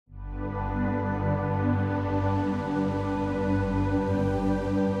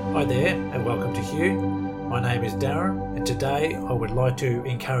Hi there and welcome to Hugh. My name is Darren and today I would like to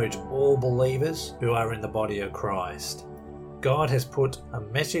encourage all believers who are in the body of Christ. God has put a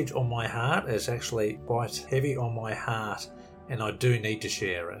message on my heart. It's actually quite heavy on my heart and I do need to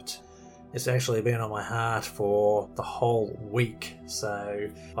share it. It's actually been on my heart for the whole week,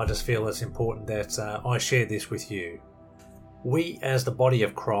 so I just feel it's important that I share this with you. We as the body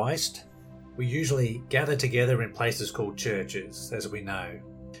of Christ, we usually gather together in places called churches, as we know.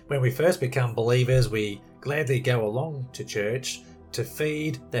 When we first become believers, we gladly go along to church to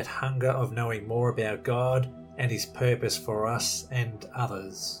feed that hunger of knowing more about God and His purpose for us and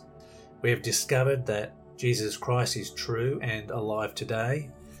others. We have discovered that Jesus Christ is true and alive today,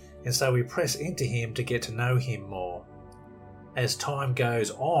 and so we press into Him to get to know Him more. As time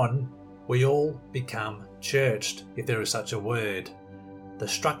goes on, we all become churched, if there is such a word. The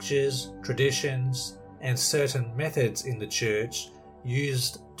structures, traditions, and certain methods in the church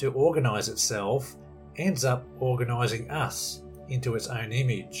used to organise itself ends up organising us into its own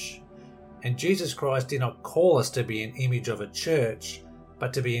image. And Jesus Christ did not call us to be an image of a church,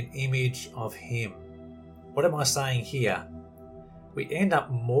 but to be an image of Him. What am I saying here? We end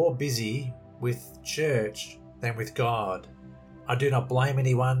up more busy with church than with God. I do not blame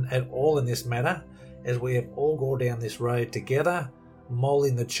anyone at all in this matter, as we have all gone down this road together,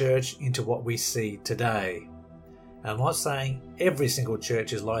 moulding the church into what we see today. And I'm not saying every single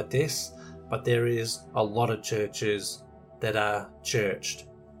church is like this, but there is a lot of churches that are churched.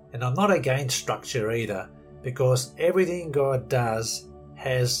 And I'm not against structure either, because everything God does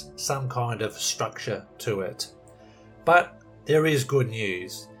has some kind of structure to it. But there is good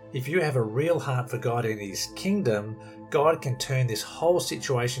news. If you have a real heart for God and His kingdom, God can turn this whole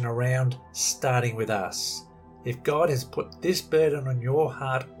situation around, starting with us. If God has put this burden on your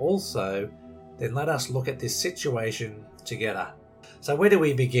heart also, then let us look at this situation together. So where do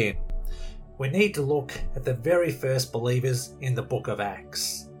we begin? We need to look at the very first believers in the book of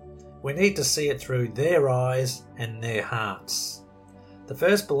Acts. We need to see it through their eyes and their hearts. The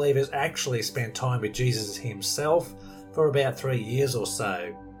first believers actually spent time with Jesus Himself for about 3 years or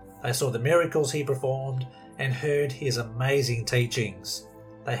so. They saw the miracles He performed and heard His amazing teachings.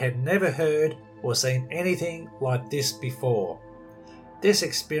 They had never heard or seen anything like this before. This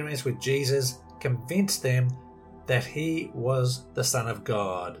experience with Jesus convinced them that He was the Son of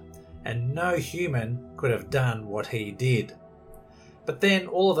God, and no human could have done what He did. But then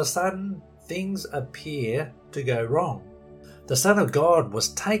all of a sudden, things appear to go wrong. The Son of God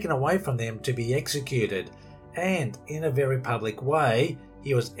was taken away from them to be executed, and in a very public way,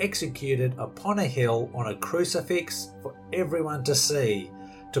 He was executed upon a hill on a crucifix for everyone to see,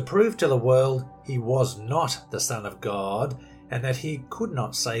 to prove to the world He was not the Son of God and that He could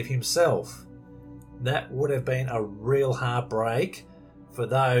not save Himself. That would have been a real heartbreak for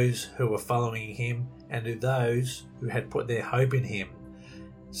those who were following Him and to those who had put their hope in Him.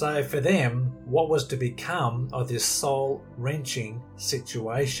 So for them, what was to become of this soul-wrenching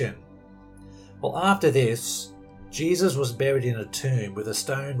situation? Well, after this, Jesus was buried in a tomb with a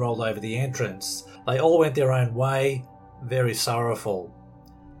stone rolled over the entrance. They all went their own way, very sorrowful.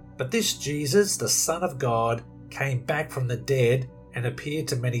 But this Jesus, the Son of God, came back from the dead and appeared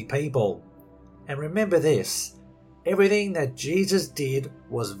to many people. And remember this, everything that Jesus did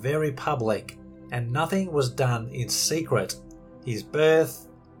was very public and nothing was done in secret. His birth,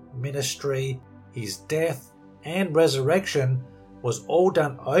 ministry, His death and resurrection was all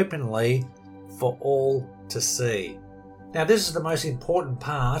done openly for all to see. Now this is the most important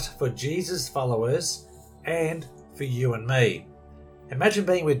part for Jesus' followers and for you and me. Imagine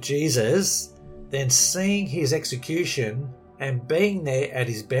being with Jesus, then seeing His execution and being there at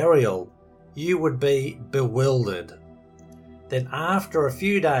His burial. You would be bewildered. Then after a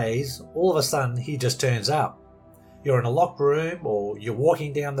few days, all of a sudden He just turns up. You're in a locked room or you're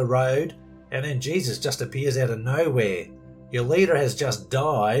walking down the road and then Jesus just appears out of nowhere. Your leader has just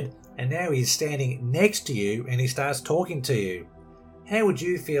died and now He's standing next to you and He starts talking to you. How would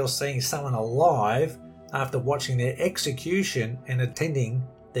you feel seeing someone alive after watching their execution and attending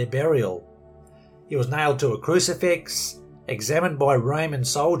their burial? He was nailed to a crucifix, examined by Roman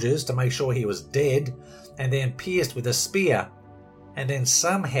soldiers to make sure he was dead, and then pierced with a spear. And then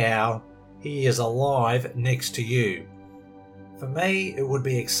somehow He is alive next to you. For me, it would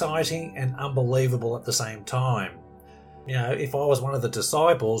be exciting and unbelievable at the same time. You know, if I was one of the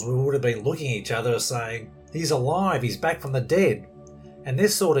disciples, we would have been looking at each other saying, He's alive, He's back from the dead. And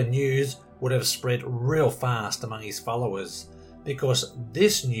this sort of news would have spread real fast among His followers, because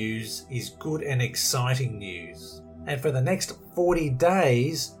this news is good and exciting news. And for the next 40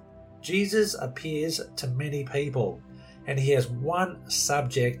 days, Jesus appears to many people. and he has one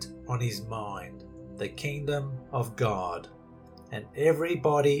subject on his mind: the kingdom of God. And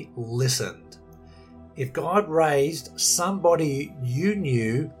everybody listened. If God raised somebody you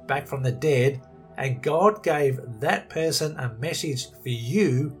knew back from the dead, and God gave that person a message for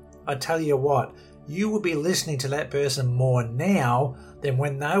you, I tell you what, you will be listening to that person more now than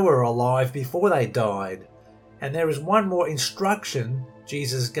when they were alive before they died. And there is one more instruction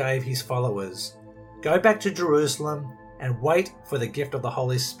Jesus gave his followers: go back to Jerusalem and wait for the gift of the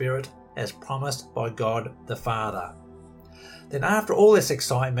Holy Spirit as promised by God the Father. Then after all this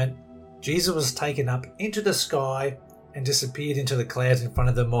excitement, Jesus was taken up into the sky and disappeared into the clouds in front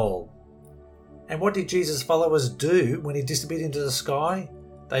of them all. And what did Jesus' followers do when he disappeared into the sky?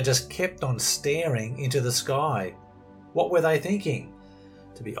 They just kept on staring into the sky. What were they thinking?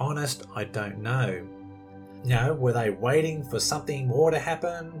 To be honest, I don't know. Were they waiting for something more to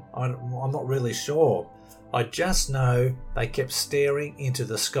happen? I'm not really sure. I just know they kept staring into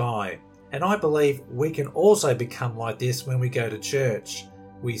the sky. And I believe we can also become like this when we go to church.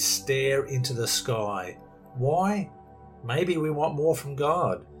 We stare into the sky. Why? Maybe we want more from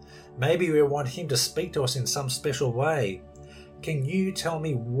God. Maybe we want him to speak to us in some special way. Can you tell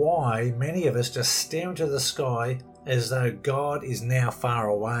me why many of us just stare into the sky as though God is now far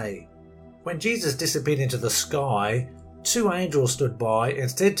away? When Jesus disappeared into the sky, two angels stood by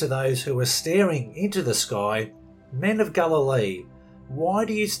and said to those who were staring into the sky, "Men of Galilee, why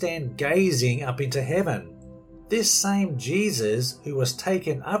do you stand gazing up into heaven? This same Jesus who was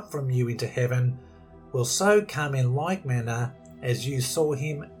taken up from you into heaven will so come in like manner as you saw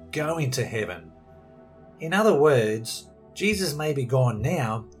him go into heaven." In other words, Jesus may be gone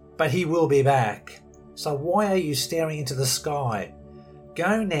now, but he will be back. So why are you staring into the sky?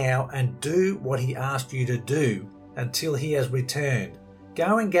 Go now and do what he asked you to do until he has returned.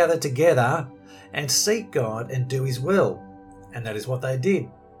 Go and gather together and seek God and do his will. And that is what they did.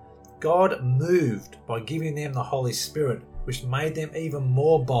 God moved by giving them the Holy Spirit, which made them even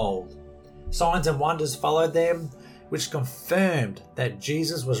more bold. Signs and wonders followed them, which confirmed that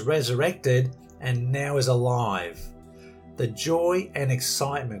Jesus was resurrected and now is alive. The joy and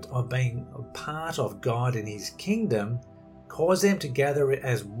excitement of being a part of God in his kingdom caused them to gather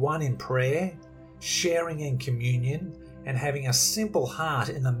as one in prayer, sharing in communion, and having a simple heart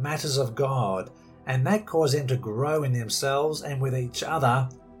in the matters of God, and that caused them to grow in themselves and with each other,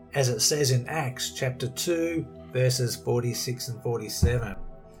 as it says in Acts chapter 2, verses 46 and 47.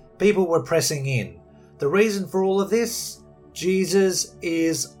 People were pressing in. The reason for all of this? Jesus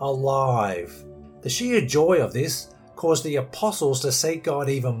is alive. The sheer joy of this caused the apostles to seek God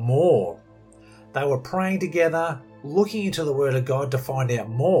even more. They were praying together, looking into the Word of God to find out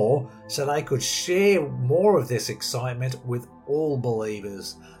more so they could share more of this excitement with all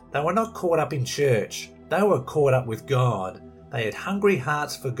believers. They were not caught up in church. They were caught up with God. They had hungry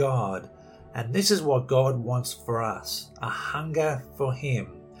hearts for God. And this is what God wants for us, a hunger for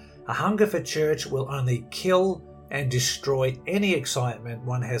him. A hunger for church will only kill and destroy any excitement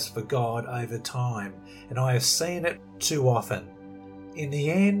one has for God over time. And I have seen it too often. In the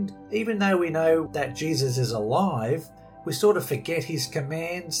end, even though we know that Jesus is alive, we sort of forget his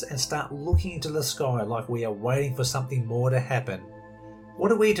commands and start looking into the sky like we are waiting for something more to happen.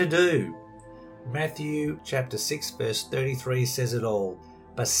 What are we to do? Matthew chapter 6 verse 33 says it all.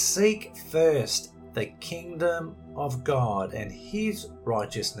 But seek first the kingdom of God and his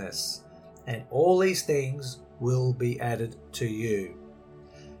righteousness, and all these things will be added to you.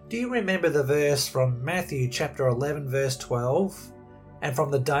 Do you remember the verse from Matthew chapter 11 verse 12? And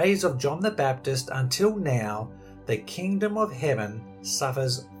from the days of John the Baptist until now, the kingdom of heaven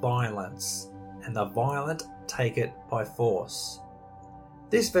suffers violence, and the violent take it by force.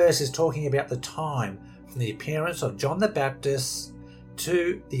 This verse is talking about the time from the appearance of John the Baptist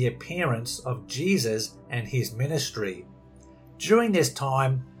to the appearance of Jesus and his ministry. During this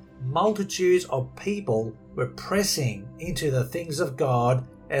time, multitudes of people were pressing into the things of God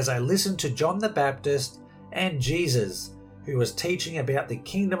as they listened to John the Baptist and Jesus, who was teaching about the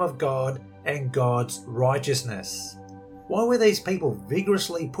kingdom of God and God's righteousness. Why were these people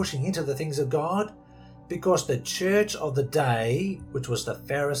vigorously pushing into the things of God? Because the church of the day, which was the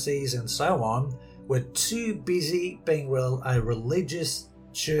Pharisees and so on, were too busy being a religious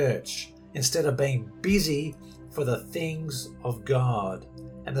church instead of being busy for the things of God.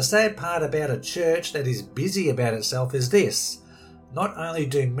 And the sad part about a church that is busy about itself is this: not only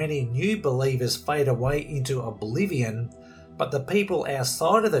do many new believers fade away into oblivion, but the people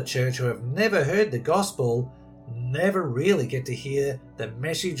outside of the church who have never heard the gospel never really get to hear the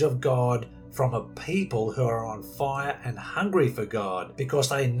message of God from a people who are on fire and hungry for God because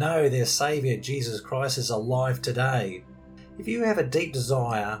they know their Saviour Jesus Christ is alive today. If you have a deep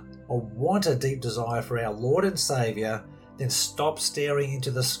desire or want a deep desire for our Lord and Saviour, then stop staring into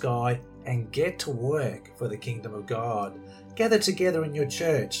the sky and get to work for the kingdom of God. Gather together in your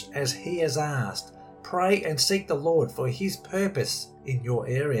church as He has asked. Pray and seek the Lord for His purpose in your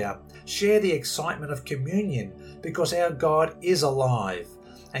area. Share the excitement of communion because our God is alive,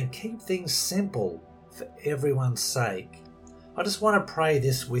 and keep things simple for everyone's sake. I just want to pray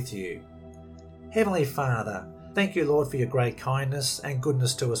this with you. Heavenly Father, thank you, Lord, for your great kindness and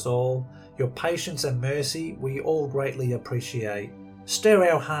goodness to us all. Your patience and mercy we all greatly appreciate. Stir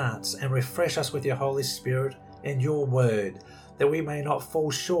our hearts and refresh us with your Holy Spirit and your word, that we may not fall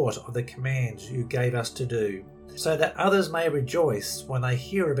short of the commands you gave us to do, so that others may rejoice when they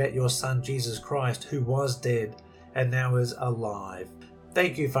hear about your Son Jesus Christ, who was dead and now is alive.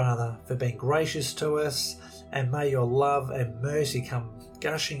 Thank you, Father, for being gracious to us, and may your love and mercy come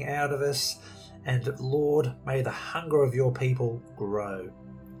gushing out of us, and Lord, may the hunger of your people grow.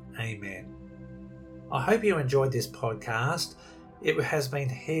 Amen. I hope you enjoyed this podcast. It has been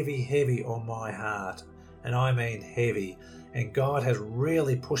heavy on my heart, and I mean heavy, and God has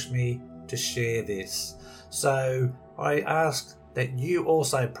really pushed me to share this. So I ask that you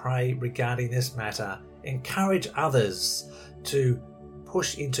also pray regarding this matter. Encourage others to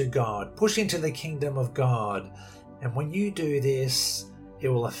push into God, push into the kingdom of God. And when you do this, it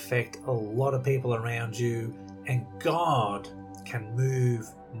will affect a lot of people around you, and God can move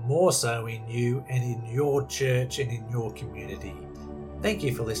more so in you and in your church and in your community. Thank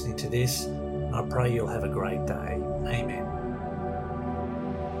you for listening to this. I pray you'll have a great day. Amen.